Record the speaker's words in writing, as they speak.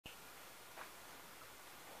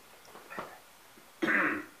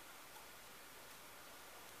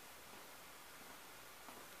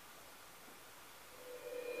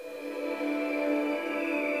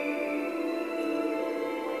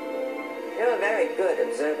very good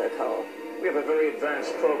observer, Cole. We have a very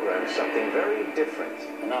advanced program, something very different.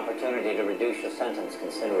 An opportunity to reduce your sentence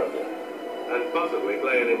considerably. And possibly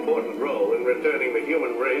play an important role in returning the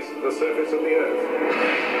human race to the surface of the Earth.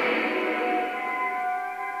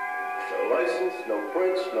 No license, no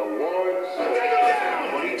prints, no warrants.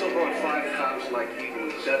 Well, he took on 5 cops like he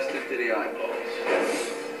was dusted to the eyeballs.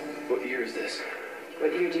 What year is this?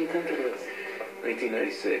 What year do you think it is?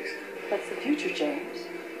 1996. That's the future, James.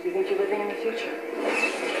 Do you think you're living in the future?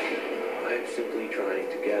 I'm simply trying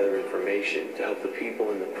to gather information to help the people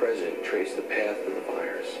in the present trace the path of the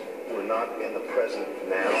virus. We're not in the present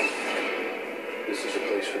now. This is a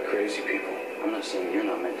place for crazy people. I'm not saying you're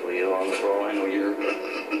not mentally ill. For all I know, you're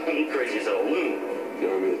crazy as a loon. The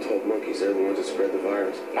army of the 12 monkeys, they're the ones that spread the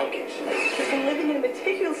virus. Monkeys. He's been living in a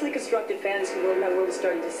meticulously constructed fantasy world, and that world is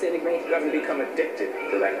starting to disintegrate. You haven't become addicted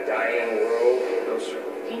to that dying world? No, sir.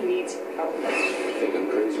 He needs help. I think I'm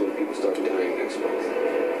crazy when people start dying next month.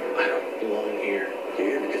 I don't belong here.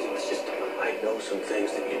 Here? Because it was just... I know some things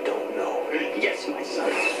that you don't know. Yes, my son.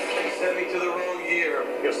 You sent me to the wrong year.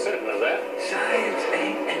 You're certain of that? Science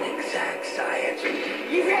ain't an exact science.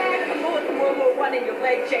 You had a bullet from World War I in your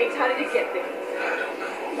leg, James. How did it get there? I don't know.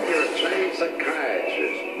 You're a trained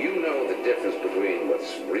psychiatrist. You know the difference between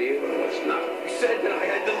what's real and what's not. You said that I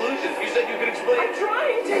had delusions. You said you could explain. I'm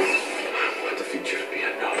trying to. I want the future to be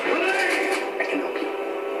unknown. I can help you.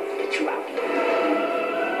 Get you out.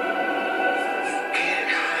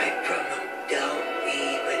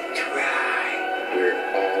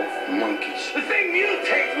 Monkeys. The thing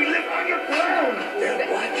mutates. We live underground. They're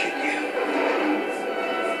watching you.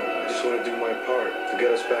 I just want to do my part to get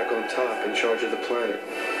us back on top in charge of the planet.